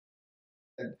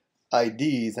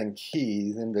IDs and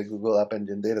keys in the Google App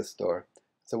Engine data store.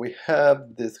 So we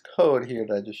have this code here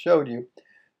that I just showed you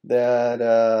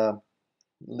that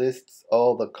lists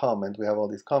all the comments. We have all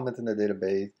these comments in the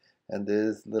database, and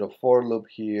this little for loop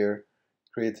here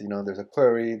creates, there's a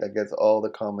query that gets all the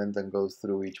comments and goes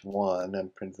through each one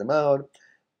and prints them out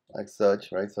like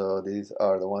such, right? So these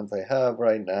are the ones I have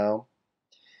right now.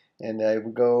 And if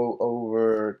we go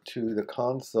over to the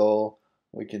console,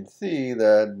 we can see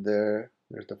that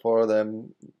there's the four of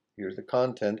them. Here's the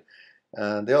content,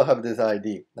 and they all have this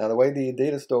ID. Now, the way the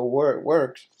data store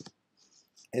works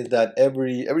is that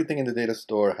everything in the data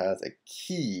store has a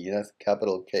key. That's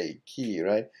capital K, key,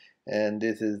 right? And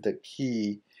this is the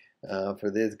key for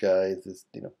this guy. Is this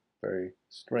very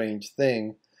strange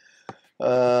thing.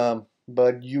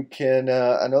 But you can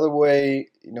another way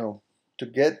to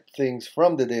get things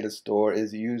from the data store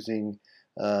is using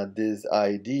this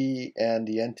ID and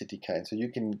the entity kind. So you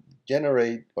can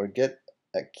generate or get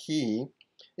a key.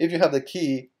 If you have the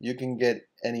key, you can get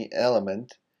any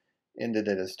element in the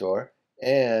data store,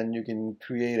 and you can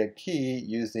create a key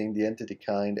using the entity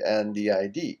kind and the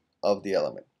ID of the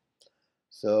element.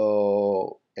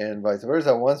 So, and vice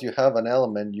versa, once you have an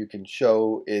element, you can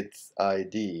show its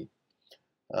ID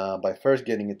by first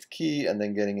getting its key and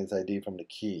then getting its ID from the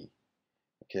key.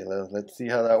 Okay, let's see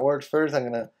how that works. First, I'm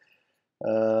going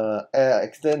to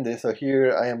extend this. So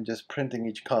here I am just printing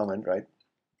each comment, right?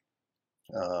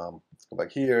 Let's go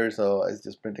back here. So it's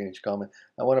just printing each comment.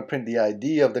 I want to print the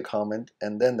ID of the comment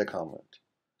and then the comment.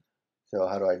 So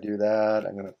how do I do that?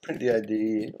 I'm going to print the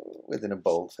ID within a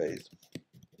bold phase.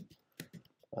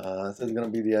 So it's going to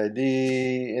be the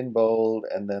ID in bold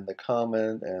and then the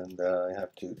comment, and I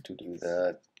have to do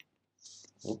that.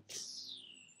 Oops.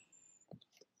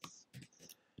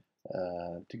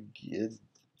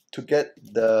 To get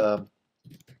the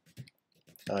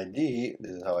ID,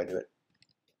 this is how I do it.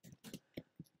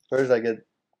 First I get,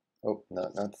 oh,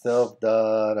 not self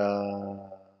dot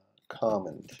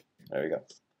comment. There we go.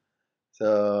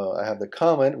 So I have the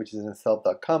comment, which is in self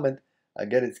dot comment. I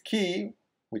get its key,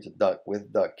 which is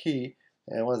with dot key,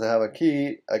 and once I have a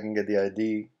key, I can get the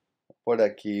ID for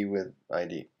that key with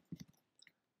ID.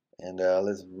 And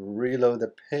let's reload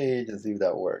the page and see if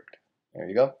that worked. There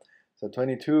you go. So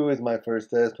 22 is my first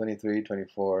test, 23,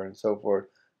 24, and so forth.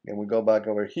 And we go back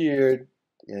over here,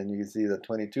 and you can see that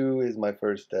 22 is my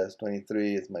first test,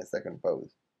 23 is my second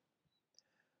pose.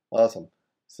 Awesome.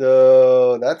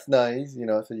 So that's nice,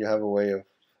 so you have a way of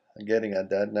getting at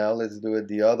that. Now let's do it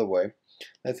the other way.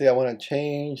 Let's say I want to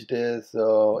change this.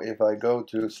 So if I go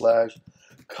to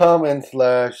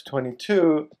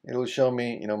 /comment/22, it'll show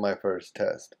me, my first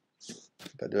test. If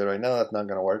I do it right now, that's not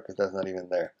going to work because that's not even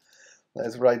there.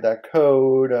 Let's write that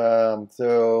code.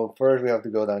 So first we have to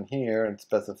go down here and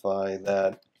specify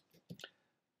that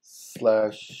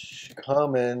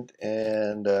 /comment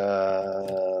and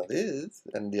this,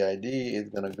 and the ID is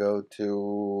going to go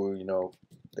to,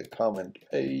 the comment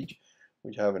page,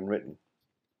 which I haven't written.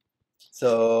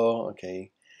 So,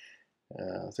 okay.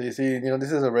 So you see,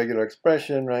 this is a regular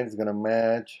expression, right? It's going to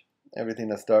match everything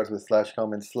that starts with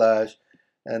 /comment/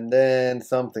 and then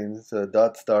something. So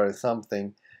dot star is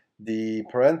something. The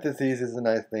parentheses is a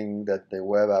nice thing that the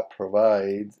web app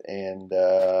provides, and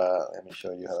let me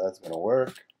show you how that's going to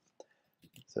work.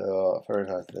 So first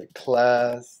I have the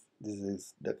class. This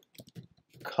is the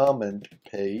comment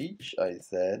page, I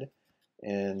said,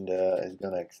 and it's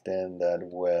going to extend that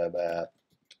web app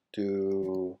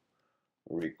to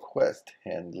request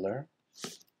handler.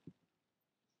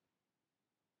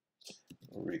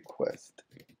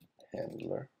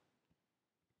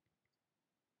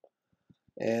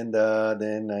 And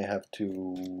then I have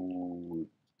to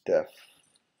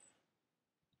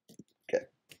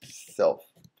get self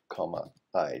comma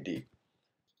ID.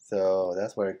 So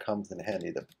that's where it comes in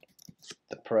handy, the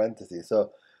parentheses.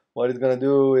 So what it's going to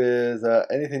do is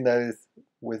anything that is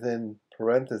within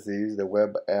parentheses, the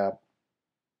web app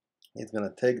is going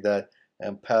to take that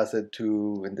and pass it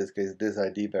to, in this case, this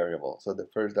ID variable. So the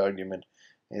first argument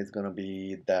is going to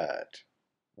be that,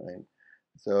 right?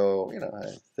 So, it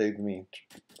saved me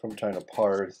from trying to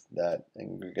parse that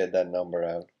and get that number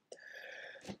out.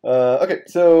 Okay,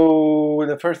 so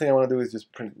the first thing I want to do is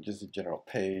just print just a general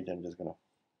page. I'm just going to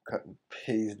cut and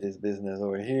paste this business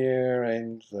over here,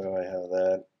 right? So I have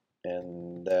that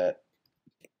and that.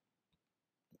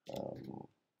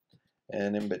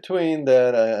 And in between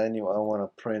that, I want to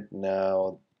print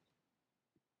now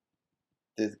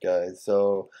this guy.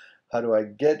 So how do I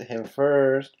get him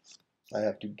first? I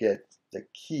have to get the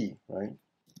key, right?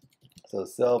 So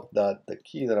self dot the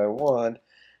key that I want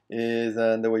is,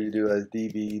 and the way you do it is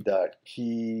db.key.from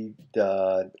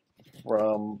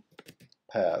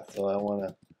path. So I want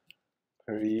to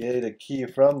create a key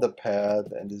from the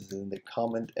path, and this is in the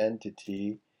comment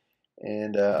entity,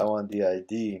 and I want the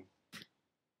ID.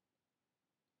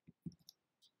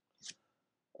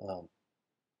 Um,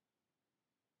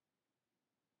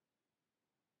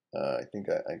 I think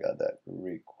I got that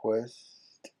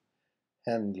request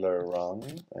handler wrong.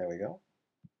 There we go.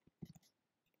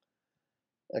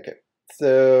 Okay,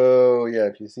 so yeah,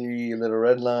 if you see little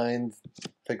red lines,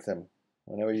 fix them.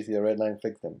 Whenever you see a red line,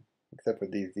 fix them. Except for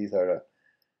these. These are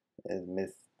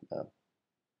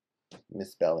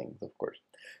misspellings, of course.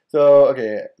 So,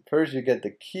 okay, first you get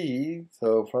the key.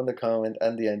 So from the comment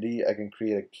and the ID, I can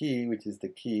create a key, which is the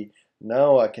key.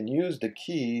 Now I can use the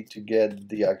key to get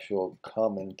the actual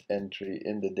comment entry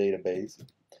in the database.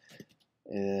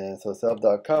 And so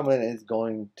self.comment is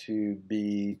going to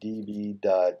be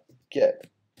db.get,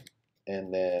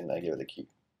 and then I give it the key.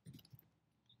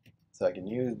 So I can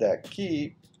use that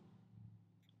key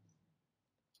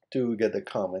to get the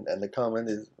comment, and the comment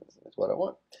is what I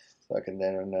want. So I can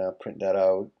then print that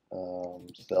out,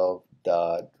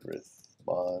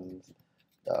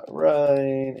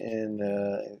 self.response.write, and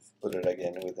put it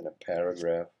again within a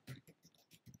paragraph.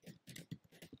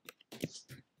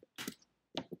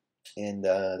 And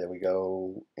there we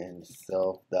go, in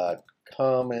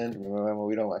self.comment. Remember,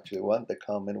 we don't actually want the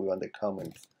comment, we want the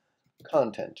comment's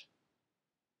content.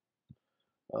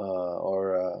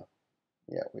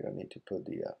 Yeah, we don't need to put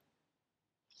the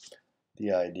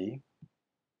ID.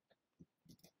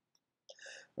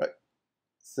 Right.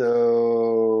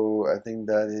 So I think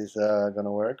that is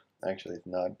gonna work. Actually, it's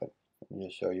not, but let me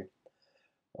just show you.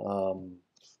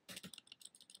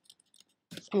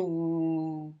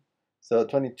 Boom. So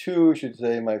 22 should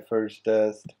say my first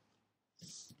test.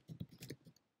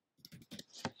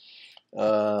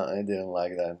 I didn't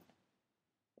like that.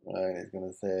 Right, it's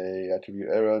gonna say attribute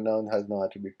error, noun has no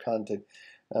attribute content,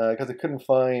 because I couldn't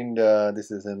find. This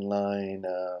is in line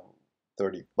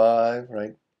 35,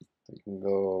 right? So you can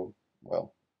go,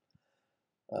 well,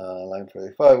 line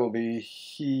 35 will be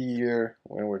here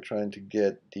when we're trying to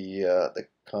get the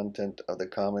content of the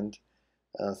comment.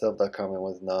 Self.comment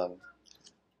was none.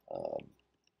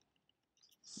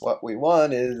 What we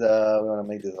want is we want to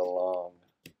make this a long.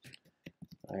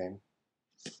 Okay.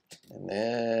 And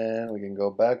then we can go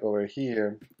back over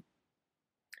here,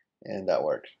 and that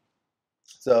works.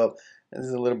 So this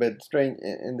is a little bit strange.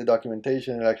 In the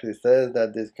documentation, it actually says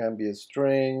that this can be a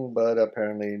string, but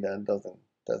apparently that's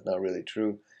not really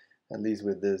true, at least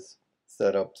with this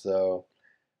setup. So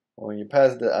when you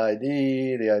pass the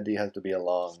ID has to be a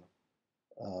long,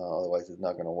 otherwise it's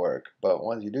not going to work. But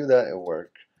once you do that, it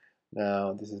works.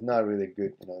 Now this is not really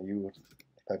good. If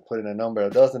I put in a number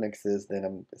that doesn't exist,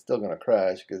 then it's still going to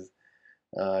crash, because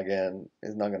again,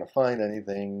 it's not going to find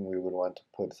anything. We would want to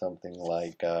put something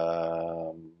like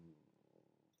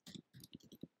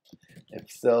if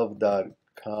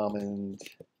self.comment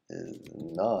is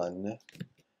none,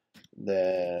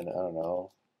 then I don't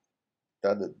know.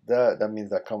 That means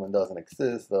that comment doesn't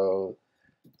exist, so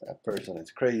that person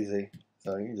is crazy.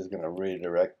 So you're just going to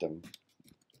redirect them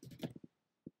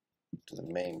to the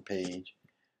main page.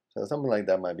 So something like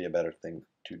that might be a better thing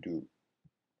to do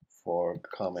for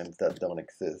comments that don't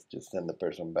exist. Just send the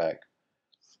person back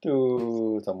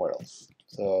to somewhere else.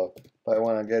 So if I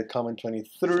want to get comment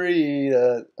 23,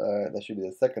 that should be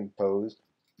the second post.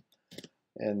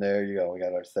 And there you go, we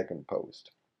got our second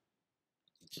post.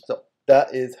 So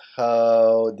that is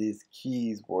how these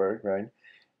keys work, right?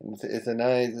 And it's a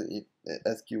nice,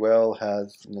 SQL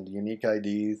has the unique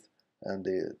IDs, and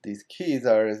these keys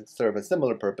serve a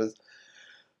similar purpose,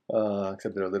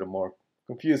 except they're a little more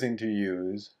confusing to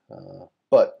use.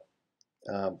 But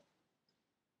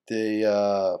they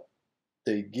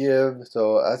give,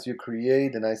 so as you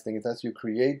create, the nice thing is as you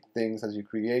create things, as you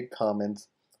create comments,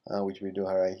 which we do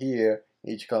right here,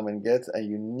 each comment gets a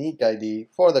unique ID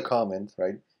for the comment,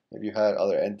 right? If you had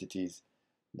other entities,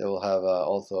 they will have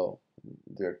also,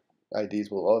 their IDs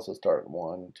will also start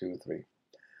 1, 2, 3.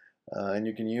 And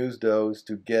you can use those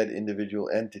to get individual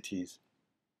entities,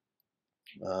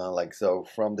 like so,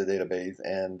 from the database,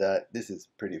 and this is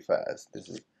pretty fast. This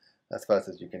is as fast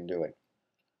as you can do it.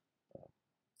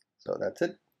 So that's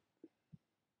it.